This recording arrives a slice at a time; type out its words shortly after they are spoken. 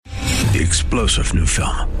The explosive new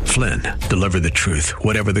film, Flynn, deliver the truth,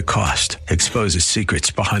 whatever the cost, exposes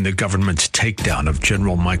secrets behind the government's takedown of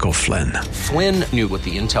General Michael Flynn. Flynn knew what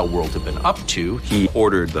the intel world had been up to. He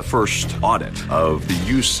ordered the first audit of the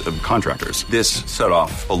use of contractors. This set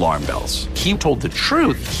off alarm bells. He told the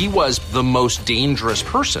truth. He was the most dangerous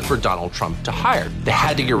person for Donald Trump to hire. They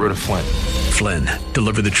had to get rid of Flynn. Flynn,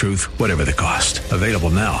 deliver the truth, whatever the cost. Available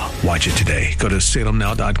now. Watch it today. Go to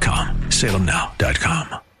salemnow.com.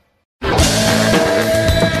 salemnow.com. Ain't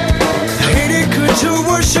it good to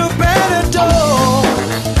worship and adore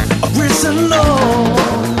a risen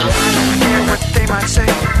Lord? I don't care what they might say.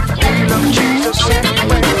 We love Jesus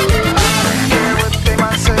anyway. I don't care what they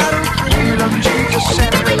might say. We love Jesus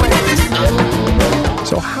anyway.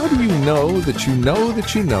 So how do you know that you know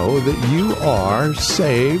that you know that you are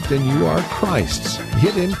saved and you are Christ's,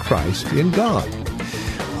 hid in Christ in God?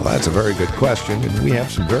 Well, that's a very good question, and we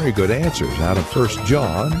have some very good answers out of 1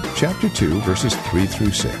 John chapter 2, verses 3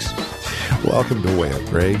 through 6. Welcome to Way of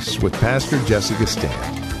Grace with Pastor Jesse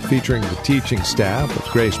Gistand, featuring the teaching staff of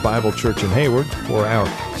Grace Bible Church in Hayward for our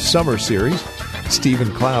summer series.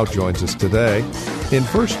 Stephen Cloud joins us today in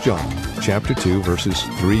 1 John chapter 2, verses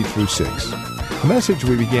 3 through 6. A message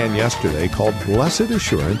we began yesterday called Blessed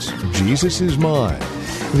Assurance, Jesus is Mine,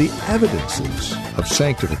 the evidences of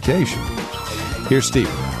sanctification. Here's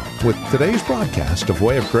Stephen with today's broadcast of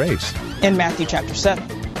Way of Grace. In Matthew chapter 7,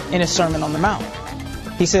 in his Sermon on the Mount,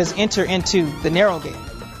 he says, enter into the narrow gate,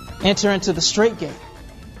 enter into the straight gate.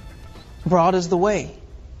 Broad is the way,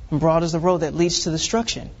 and broad is the road that leads to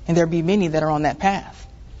destruction, and there be many that are on that path.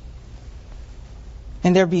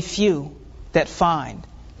 And there be few that find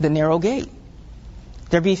the narrow gate.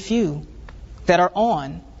 There be few that are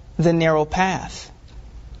on the narrow path.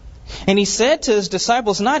 And he said to his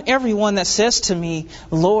disciples, not everyone that says to me,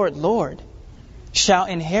 Lord, Lord, shall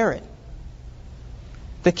inherit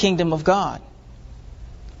the kingdom of God,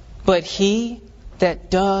 but he that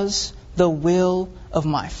does the will of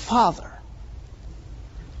my Father.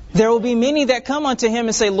 There will be many that come unto him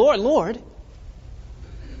and say, Lord, Lord,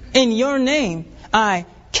 in your name I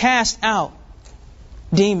cast out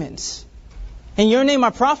demons. In your name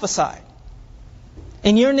I prophesied.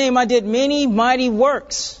 In your name I did many mighty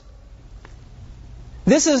works.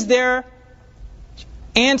 This is their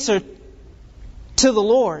answer to the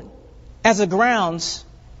Lord as a grounds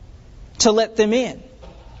to let them in,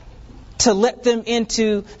 to let them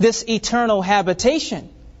into this eternal habitation.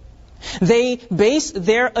 They base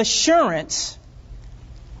their assurance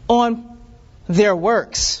on their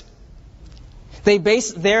works. They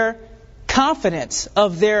base their confidence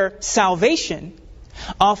of their salvation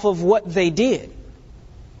off of what they did.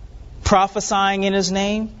 Prophesying in his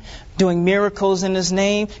name, doing miracles in his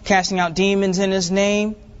name, casting out demons in his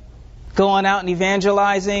name, going out and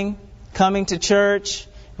evangelizing, coming to church,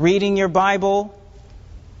 reading your Bible.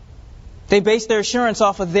 They base their assurance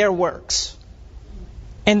off of their works.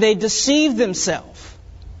 And they deceive themselves.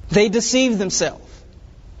 They deceive themselves.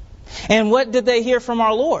 And what did they hear from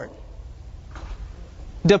our Lord?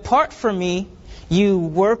 Depart from me, you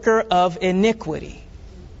worker of iniquity.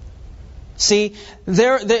 See, they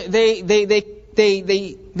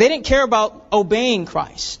didn't care about obeying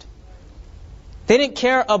Christ. They didn't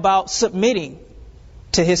care about submitting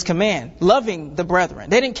to his command, loving the brethren.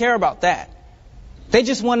 They didn't care about that. They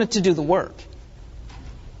just wanted to do the work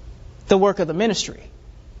of the ministry.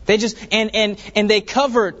 They just and they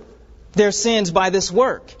covered their sins by this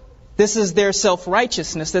work. This is their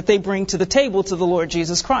self-righteousness that they bring to the table to the Lord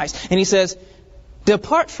Jesus Christ. And he says,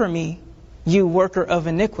 depart from me, you worker of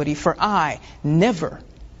iniquity, for I never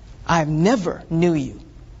knew you.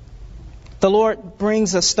 The Lord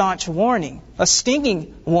brings a staunch warning, a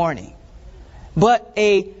stinging warning, but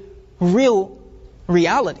a real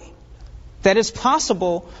reality that it's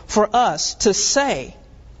possible for us to say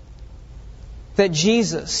that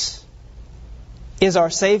Jesus is our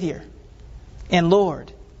Savior and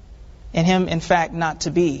Lord, and Him, in fact, not to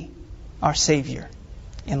be our Savior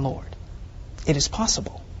and Lord. It is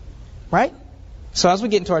possible, right? So as we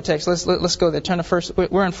get into our text, let's go there. Turn to first.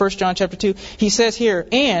 We're in 1 John chapter 2. He says here,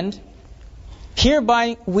 and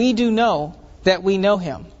hereby we do know that we know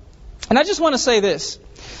Him. And I just want to say this.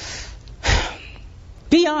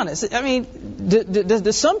 Be honest. I mean,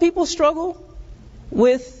 do some people struggle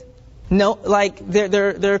with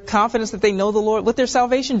their confidence that they know the Lord with their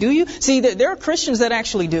salvation? Do you? See, there are Christians that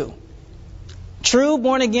actually do. True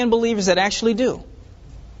born again believers that actually do.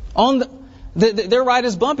 Their ride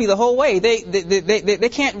is bumpy the whole way. They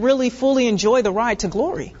can't really fully enjoy the ride to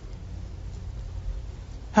glory.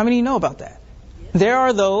 How many of you know about that? There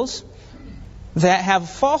are those that have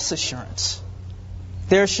false assurance.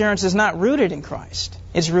 Their assurance is not rooted in Christ.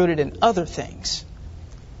 is rooted in other things.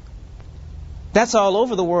 That's all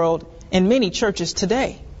over the world in many churches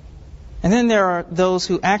today. And then there are those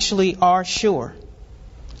who actually are sure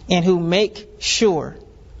and who make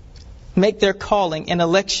their calling and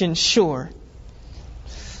election sure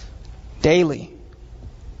daily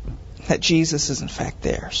that Jesus is in fact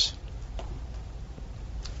theirs.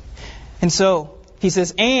 And so he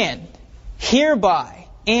says, and hereby,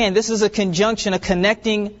 and this is a conjunction, a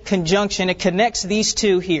connecting conjunction. It connects these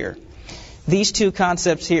two here, these two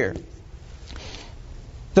concepts here.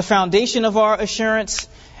 The foundation of our assurance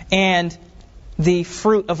and the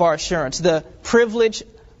fruit of our assurance. The privilege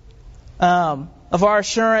of our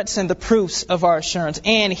assurance and the proofs of our assurance.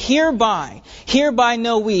 And hereby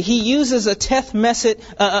know we. He uses a test method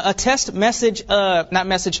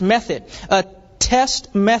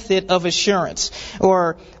of assurance,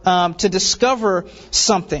 or to discover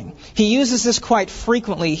something. He uses this quite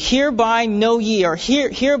frequently. Hereby know ye, or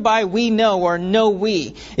hereby we know, or know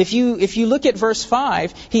we. If you look at verse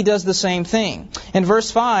 5, he does the same thing. In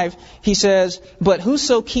verse 5, he says, but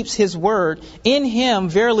whoso keeps his word, in him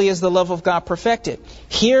verily is the love of God perfected.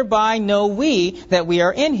 Hereby know we that we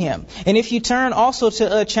are in him. And if you turn also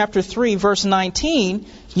to chapter 3, verse 19,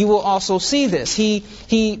 you will also see this.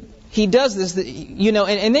 He does this,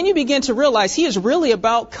 and then you begin to realize he is really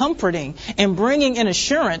about comforting and bringing an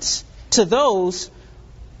assurance to those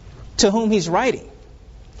to whom he's writing.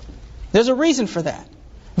 There's a reason for that.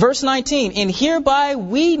 Verse 19, and hereby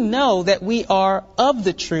we know that we are of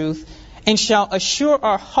the truth and shall assure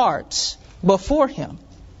our hearts before him.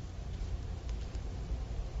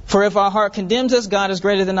 For if our heart condemns us, God is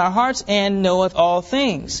greater than our hearts and knoweth all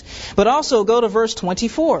things. But also go to verse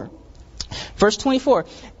 24. Verse 24.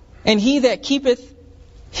 And he that keepeth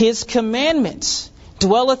his commandments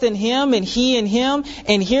dwelleth in him, and he in him.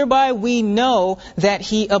 And hereby we know that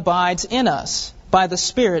he abides in us by the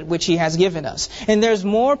Spirit which he has given us. And there's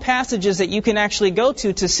more passages that you can actually go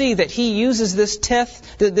to see that he uses this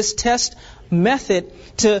test method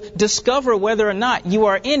to discover whether or not you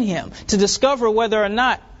are in him, to discover whether or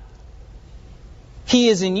not he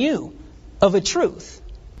is in you of a truth.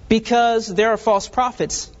 Because there are false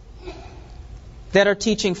prophets that are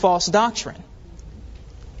teaching false doctrine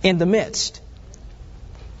in the midst.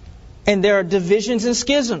 And there are divisions and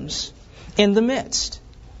schisms in the midst.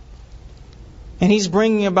 And he's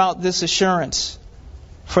bringing about this assurance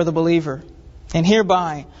for the believer. And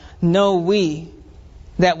hereby know we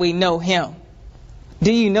that we know him.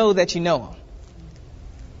 Do you know that you know him?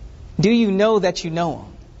 Do you know that you know him?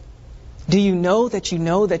 Do you know that you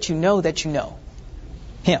know that you know that you know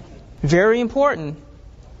him? Very important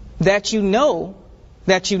that you know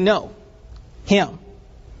him.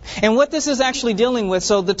 And what this is actually dealing with,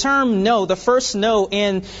 so the term know, the first know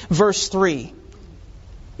in verse 3,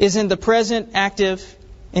 is in the present active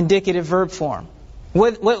indicative verb form.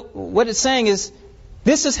 What it's saying is,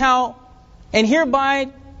 this is how, and hereby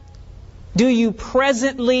do you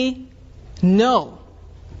presently know,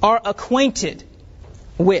 are acquainted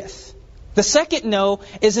with. The second know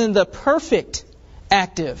is in the perfect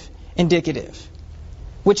active indicative,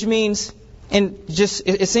 which means, and just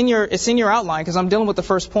it's in your outline because I'm dealing with the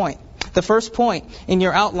first point. The first point in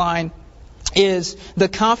your outline is the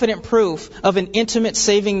confident proof of an intimate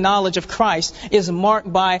saving knowledge of Christ is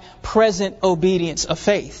marked by present obedience of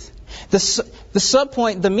faith. The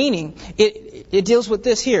subpoint, the meaning, it deals with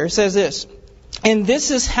this here. It says this, and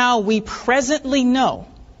this is how we presently know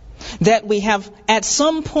that we have at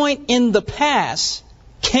some point in the past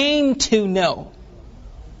came to know,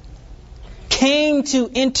 came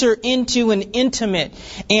to enter into an intimate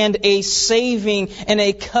and a saving and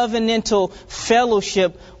a covenantal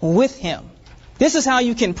fellowship with him. This is how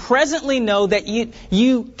you can presently know that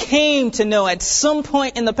you came to know at some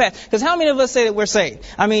point in the past. Because how many of us say that we're saved?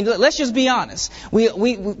 I mean, let's just be honest. We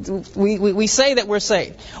say that we're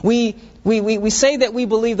saved. We say that we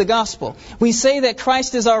believe the gospel. We say that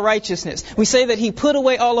Christ is our righteousness. We say that he put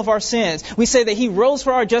away all of our sins. We say that he rose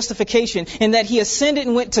for our justification and that he ascended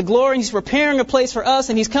and went to glory. And he's preparing a place for us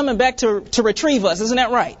and he's coming back to retrieve us. Isn't that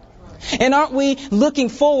right? And aren't we looking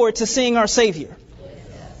forward to seeing our Savior?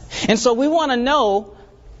 And so we want to know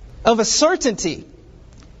of a certainty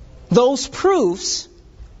those proofs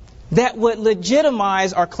that would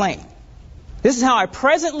legitimize our claim. This is how I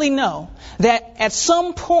presently know that at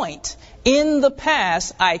some point in the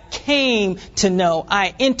past I came to know,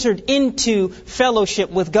 I entered into fellowship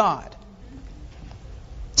with God.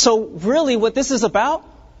 So really what this is about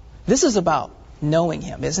knowing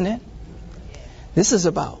him, isn't it? This is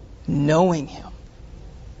about knowing him.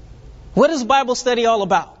 What is Bible study all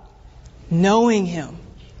about? Knowing him.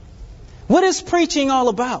 What is preaching all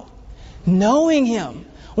about? Knowing Him.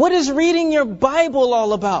 What is reading your Bible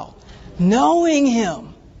all about? Knowing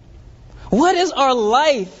Him. What is our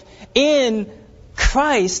life in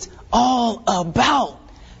Christ all about?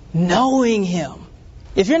 Knowing Him.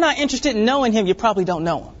 If you're not interested in knowing Him, you probably don't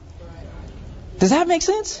know Him. Does that make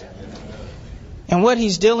sense? And what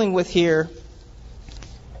he's dealing with here,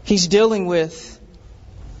 he's dealing with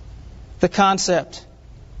the concept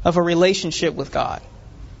of a relationship with God.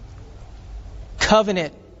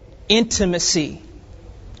 Covenant, intimacy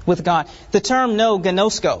with God. The term know,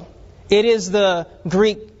 gnosko, it is the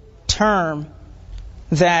Greek term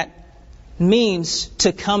that means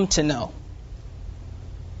to come to know.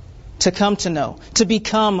 To come to know. To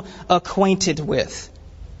become acquainted with.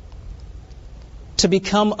 To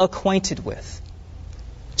become acquainted with.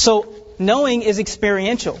 So knowing is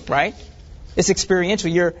experiential, right? It's experiential.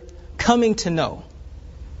 You're coming to know.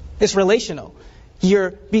 It's relational.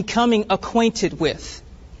 You're becoming acquainted with.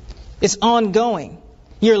 It's ongoing.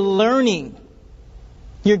 You're learning.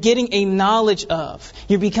 You're getting a knowledge of.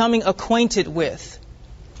 You're becoming acquainted with.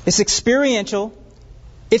 It's experiential.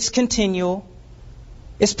 It's continual.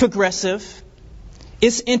 It's progressive.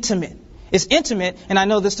 It's intimate. It's intimate, and I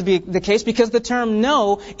know this to be the case because the term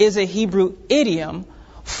know is a Hebrew idiom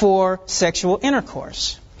for sexual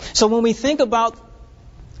intercourse. So when we think about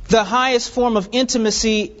the highest form of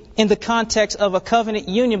intimacy in the context of a covenant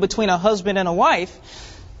union between a husband and a wife,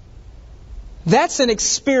 that's an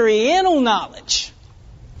experiential knowledge.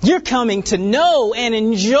 You're coming to know and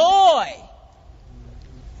enjoy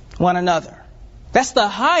one another. That's the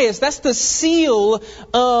highest, that's the seal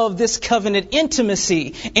of this covenant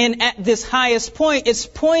intimacy. And at this highest point, it's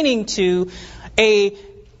pointing to a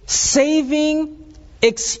saving,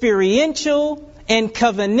 experiential, and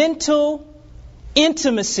covenantal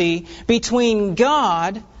intimacy between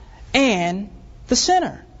God and the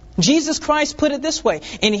sinner. Jesus Christ put it this way.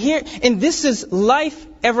 And this is life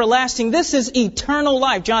everlasting. This is eternal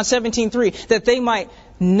life. John 17:3, that they might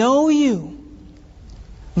know you,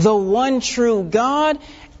 the one true God,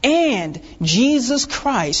 and Jesus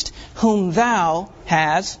Christ, whom thou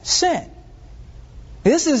hast sent.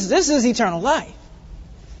 This is eternal life.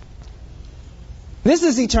 This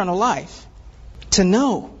is eternal life. To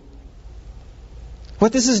know.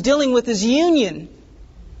 What this is dealing with is union.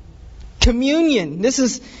 Communion. This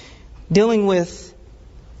is dealing with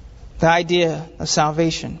the idea of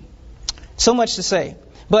salvation. So much to say.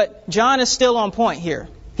 But John is still on point here.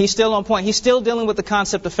 He's still on point. He's still dealing with the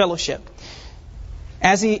concept of fellowship.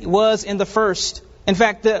 As he was in the first. In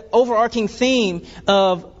fact, the overarching theme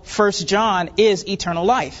of 1 John is eternal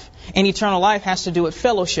life. And eternal life has to do with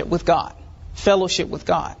fellowship with God. Fellowship with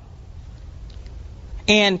God.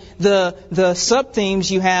 And the sub-themes,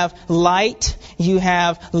 you have light, you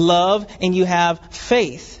have love, and you have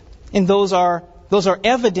faith. And those are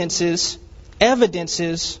evidences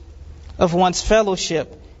of one's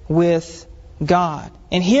fellowship with God.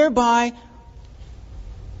 And hereby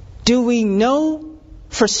do we know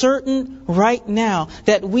for certain right now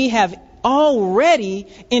that we have already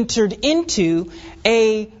entered into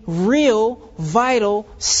a real, vital,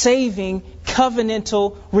 saving,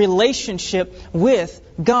 covenantal relationship with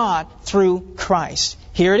God through Christ.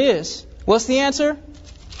 Here it is. What's the answer?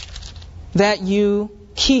 That you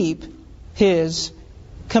keep His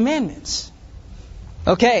commandments.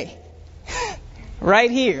 Okay.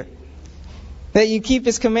 Right here. That you keep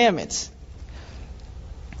His commandments.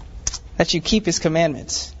 That you keep His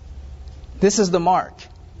commandments. This is the mark.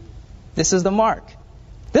 This is the mark.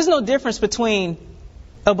 There's no difference between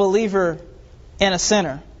a believer and a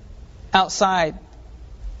sinner outside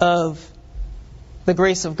of the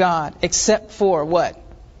grace of God, except for what?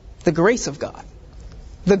 The grace of God.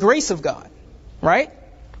 The grace of God. Right?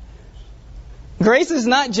 Grace is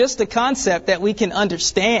not just a concept that we can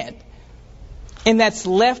understand and that's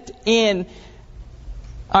left in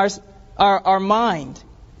our mind.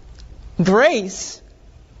 Grace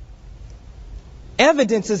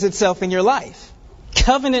evidences itself in your life.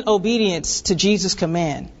 Covenant obedience to Jesus'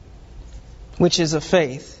 command, which is of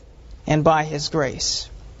faith and by His grace.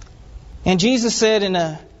 And Jesus said in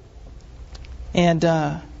the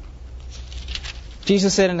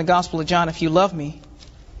Gospel of John, if you love me,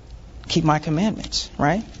 keep my commandments,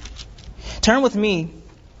 right? Turn with me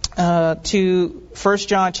to 1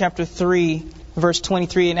 John chapter 3, verse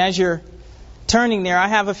 23. And as you're turning there, I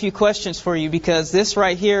have a few questions for you because this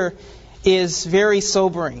right here is very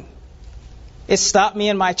sobering. It stopped me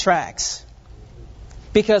in my tracks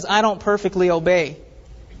because I don't perfectly obey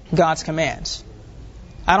God's commands.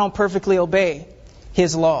 I don't perfectly obey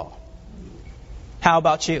His law. How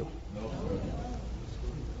about you?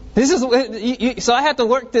 So I had to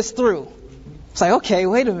work this through. It's like, okay,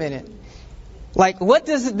 wait a minute. Like, what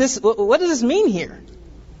does this mean here?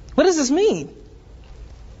 What does this mean?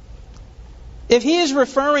 If he is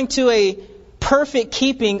referring to a perfect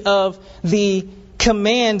keeping of the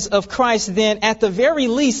commands of Christ, then at the very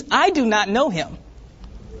least, I do not know him.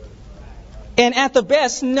 And at the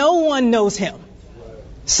best, no one knows him,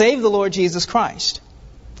 save the Lord Jesus Christ.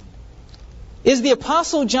 Is the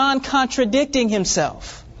Apostle John contradicting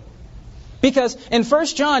himself? Because in 1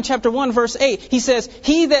 John chapter 1 verse 8, he says,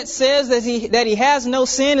 he that says that he has no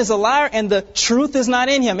sin is a liar and the truth is not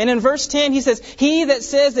in him. And in verse 10 he says, he that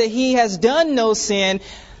says that he has done no sin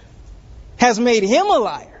has made him a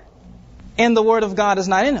liar and the word of God is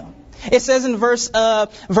not in him. It says in verse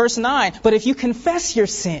 9, but if you confess your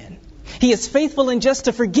sin, he is faithful and just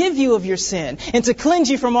to forgive you of your sin and to cleanse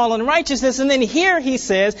you from all unrighteousness. And then here he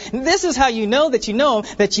says, this is how you know that you know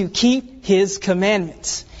him, that you keep his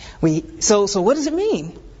commandments. So what does it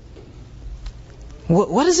mean?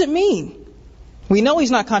 What does it mean? We know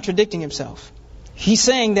he's not contradicting himself. He's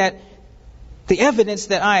saying that the evidence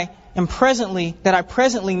that I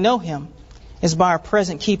presently know him is by our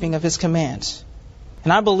present keeping of his commands.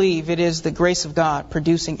 And I believe it is the grace of God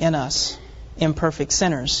producing in us, imperfect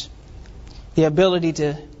sinners, the ability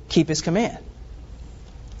to keep his command.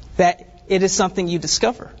 That it is something you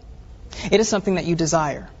discover. It is something that you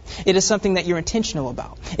desire. It is something that you're intentional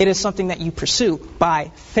about. It is something that you pursue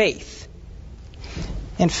by faith.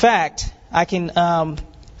 In fact, I can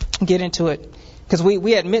get into it because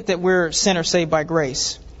we admit that we're sinners saved by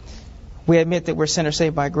grace. We admit that we're sinners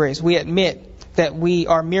saved by grace. We admit that we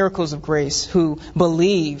are miracles of grace who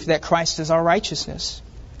believe that Christ is our righteousness,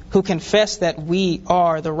 who confess that we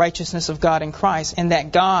are the righteousness of God in Christ and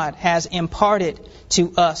that God has imparted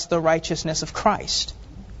to us the righteousness of Christ.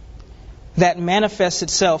 That manifests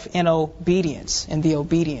itself in obedience, in the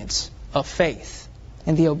obedience of faith,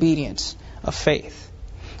 in the obedience of faith.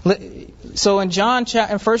 So in 1 John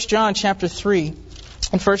chapter 3,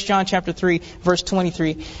 verse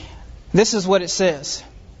 23, this is what it says.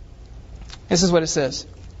 This is what it says.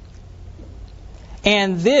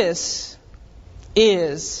 And this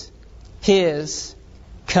is his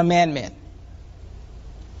commandment.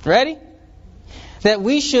 Ready? That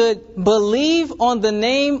we should believe on the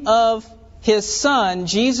name of his Son,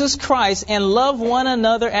 Jesus Christ, and love one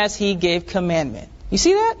another as he gave commandment. You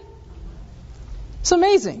see that? It's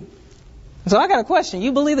amazing. So I got a question.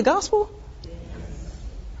 You believe the gospel?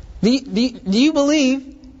 Do you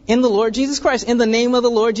believe in the Lord Jesus Christ, in the name of the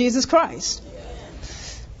Lord Jesus Christ?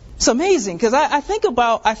 It's amazing because I think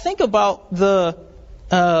about the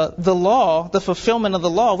law, the fulfillment of the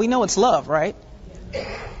law. We know it's love, right?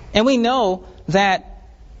 And we know that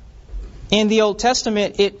in the Old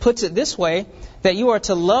Testament, it puts it this way, that you are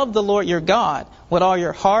to love the Lord your God with all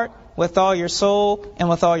your heart, with all your soul, and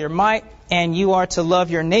with all your might, and you are to love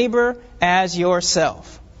your neighbor as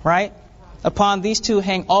yourself, right? Upon these two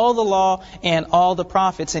hang all the law and all the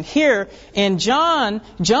prophets. And here in John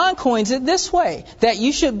coins it this way, that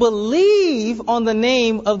you should believe on the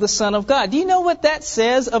name of the Son of God. Do you know what that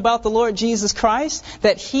says about the Lord Jesus Christ?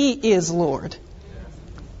 That he is Lord.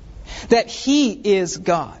 That he is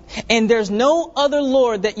God. And there's no other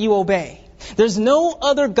Lord that you obey. There's no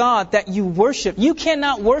other God that you worship. You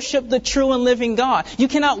cannot worship the true and living God. You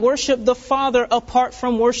cannot worship the Father apart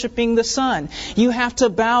from worshiping the Son. You have to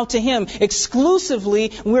bow to him.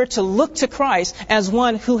 Exclusively, we're to look to Christ as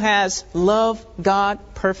one who has loved God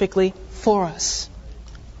perfectly for us.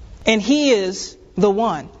 And he is the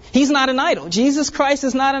one. He's not an idol. Jesus Christ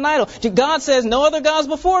is not an idol. God says, no other gods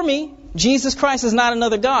before me. Jesus Christ is not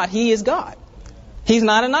another God. He is God. He's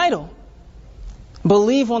not an idol.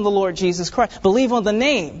 Believe on the Lord Jesus Christ. Believe on the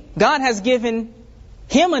name. God has given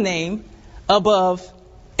him a name above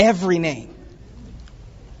every name.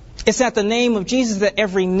 It's at the name of Jesus that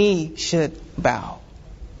every knee should bow.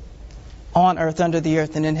 On earth, under the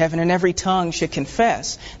earth, and in heaven. And every tongue should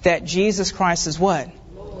confess that Jesus Christ is what?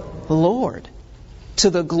 Lord. To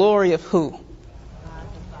the glory of who?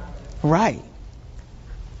 Right.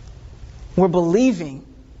 We're believing.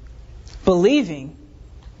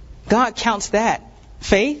 God counts that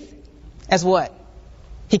faith as what?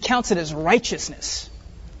 He counts it as righteousness.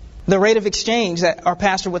 The rate of exchange that our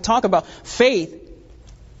pastor would talk about. Faith,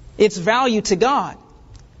 its value to God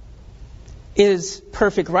is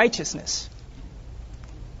perfect righteousness.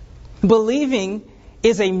 Believing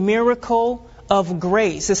is a miracle of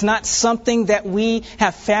grace. It's not something that we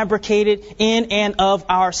have fabricated in and of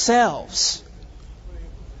ourselves.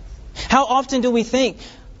 How often do we think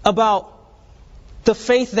about the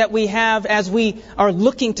faith that we have as we are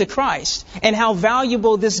looking to Christ and how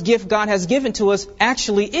valuable this gift God has given to us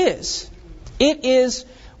actually is? It is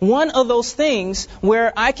one of those things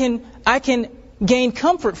where I can gain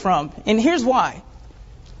comfort from. And here's why.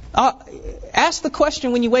 Ask the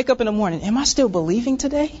question when you wake up in the morning, am I still believing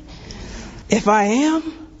today? If I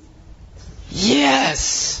am,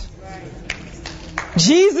 yes.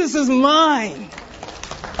 Jesus is mine.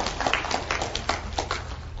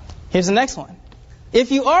 Here's the next one.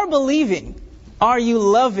 If you are believing, are you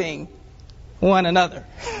loving one another?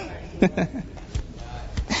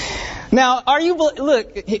 Now,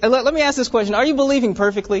 let me ask this question. Are you believing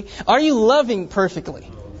perfectly? Are you loving perfectly?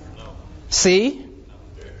 See?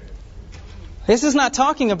 This is not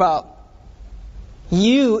talking about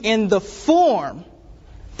you in the form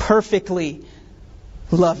perfectly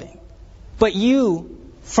loving, but you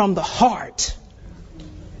from the heart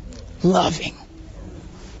loving,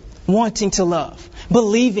 wanting to love,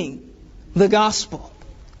 believing the gospel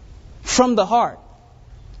from the heart.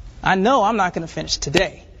 I know I'm not going to finish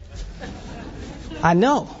today. I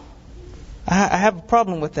know. I have a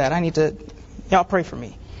problem with that. Y'all pray for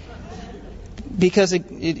me. Because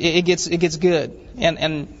it gets good.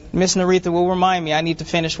 And Miss Naretha will remind me I need to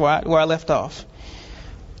finish where I left off.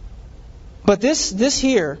 But this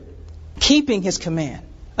here, keeping His command,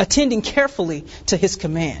 attending carefully to His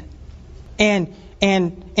command, and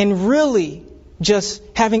really just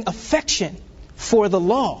having affection for the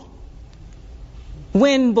law.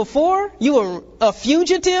 When before you were a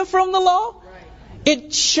fugitive from the law,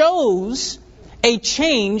 it shows a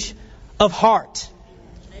change of heart.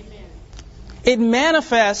 It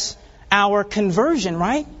manifests our conversion,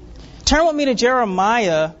 right? Turn with me to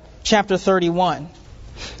Jeremiah chapter 31.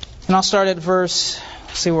 And I'll start at verse,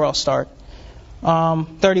 let's see where I'll start.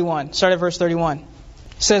 31. Start at verse 31. It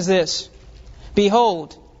says this,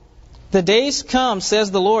 Behold, the days come,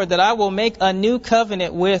 says the Lord, that I will make a new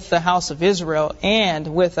covenant with the house of Israel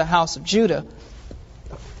and with the house of Judah.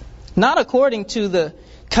 Not according to the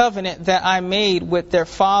covenant that I made with their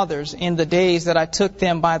fathers in the days that I took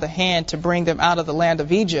them by the hand to bring them out of the land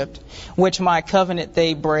of Egypt, which my covenant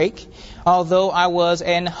they break, although I was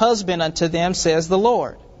an husband unto them, says the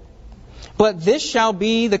Lord. But this shall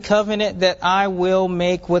be the covenant that I will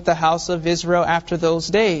make with the house of Israel after those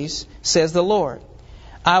days, says the Lord.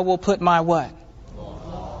 I will put my what?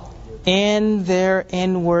 In their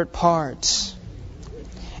inward parts,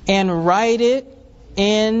 and write it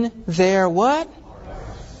in their what?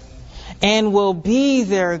 And will be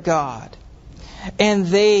their God, and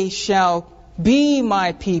they shall be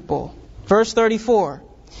my people. Verse 34.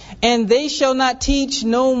 And they shall not teach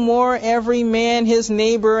no more every man his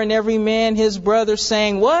neighbor and every man his brother,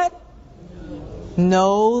 saying, what?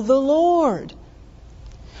 Know the Lord.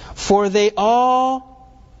 For they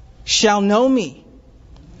all shall know me,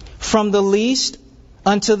 from the least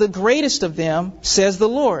unto the greatest of them, says the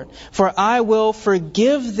Lord. For I will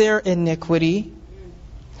forgive their iniquity,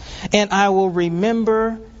 and I will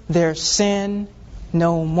remember their sin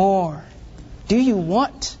no more. Do you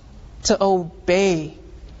want to obey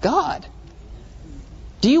God?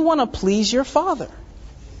 Do you want to please your Father?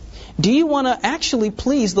 Do you want to actually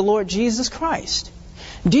please the Lord Jesus Christ?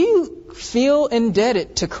 Do you feel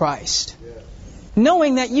indebted to Christ?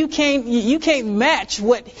 Knowing that you can't match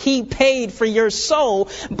what He paid for your soul,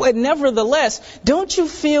 but nevertheless, don't you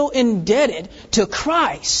feel indebted to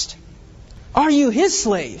Christ? Are you His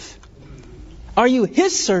slave? Are you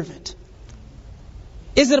His servant?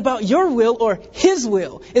 Is it about your will or His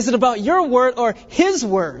will? Is it about your word or His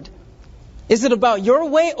word? Is it about your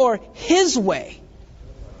way or His way?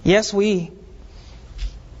 Yes, we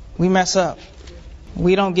mess up.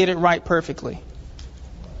 We don't get it right perfectly.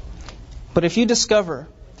 But if you discover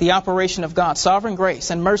the operation of God's sovereign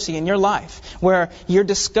grace and mercy in your life, where you're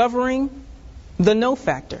discovering the no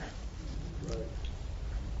factor,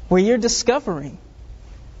 where you're discovering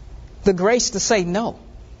the grace to say no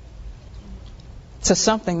to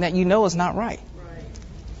something that you know is not right,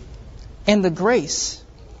 and the grace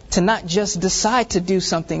to not just decide to do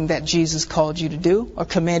something that Jesus called you to do or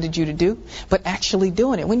commanded you to do, but actually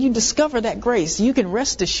doing it. When you discover that grace, you can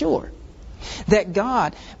rest assured that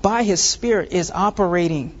God, by His Spirit, is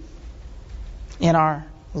operating in our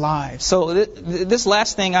lives. So this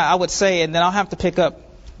last thing I would say, and then I'll have to pick up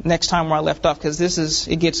next time where I left off, because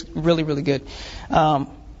it gets really, really good.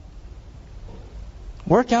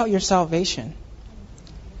 Work out your salvation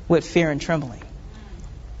with fear and trembling.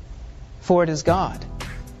 For it is God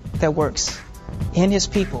that works in His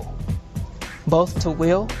people, both to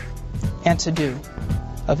will and to do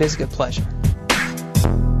of His good pleasure.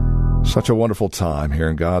 Such a wonderful time here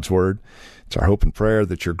in God's Word. It's our hope and prayer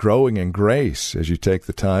that you're growing in grace as you take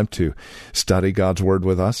the time to study God's Word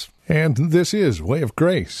with us. And this is Way of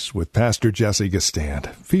Grace with Pastor Jesse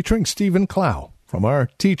Gistand, featuring Stephen Clow. from our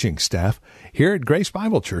teaching staff here at Grace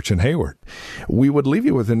Bible Church in Hayward. We would leave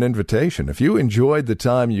you with an invitation. If you enjoyed the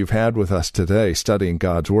time you've had with us today studying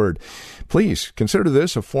God's Word, please consider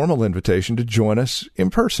this a formal invitation to join us in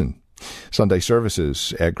person. Sunday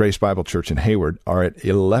services at Grace Bible Church in Hayward are at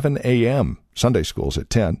 11 a.m., Sunday school's at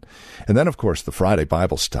 10, and then, of course, the Friday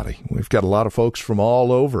Bible study. We've got a lot of folks from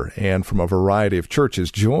all over and from a variety of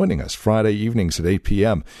churches joining us Friday evenings at 8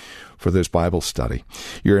 p.m. for this Bible study.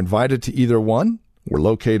 You're invited to either one. We're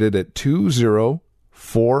located at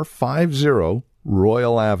 20450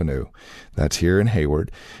 Royal Avenue. That's here in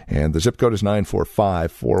Hayward, and the zip code is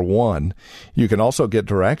 94541. You can also get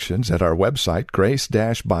directions at our website,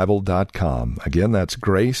 grace-bible.com. Again, that's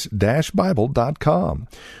grace-bible.com.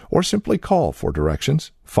 Or simply call for directions,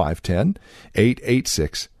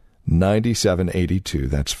 510-886-9782.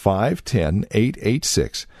 That's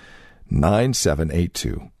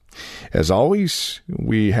 510-886-9782. As always,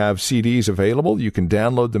 we have CDs available. You can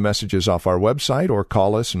download the messages off our website or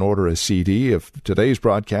call us and order a CD of today's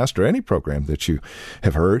broadcast or any program that you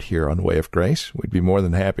have heard here on Way of Grace. We'd be more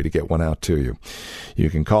than happy to get one out to you. You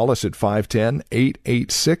can call us at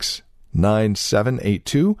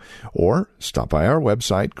 510-886-9782 or stop by our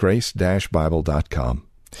website, grace-bible.com.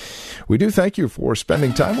 We do thank you for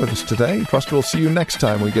spending time with us today. Trust we'll see you next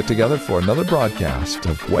time we get together for another broadcast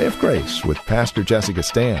of Way of Grace with Pastor Jesse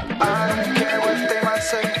Gastan. I don't care what they might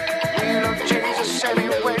say, we love Jesus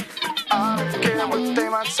anyway. I don't care what they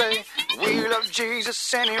might say, we love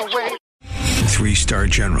Jesus anyway. 3-star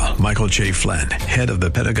General Michael J. Flynn, head of the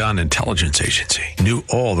Pentagon Intelligence Agency, knew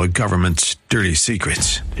all the government's dirty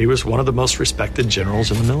secrets. He was one of the most respected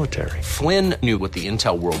generals in the military. Flynn knew what the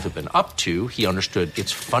intel world had been up to. He understood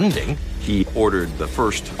its funding. He ordered the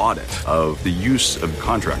first audit of the use of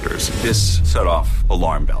contractors. This set off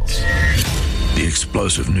alarm bells. The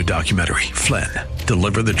explosive new documentary, Flynn,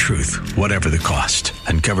 Deliver the Truth, Whatever the Cost,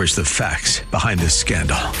 uncovers the facts behind this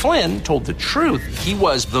scandal. Flynn told the truth. He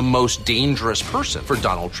was the most dangerous person for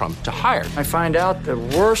Donald Trump to hire. I find out the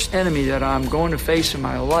worst enemy that I'm going to face in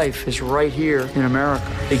my life is right here in America.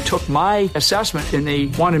 They took my assessment and they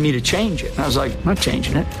wanted me to change it. And I was like, I'm not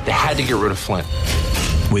changing it. They had to get rid of Flynn.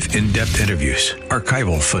 With in-depth interviews,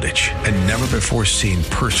 archival footage, and never-before-seen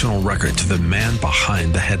personal records of the man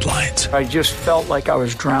behind the headlines. I just felt like I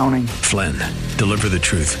was drowning. Flynn, Deliver the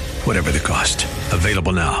Truth, Whatever the Cost.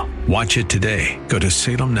 Available now. Watch it today. Go to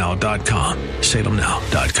salemnow.com.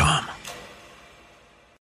 salemnow.com.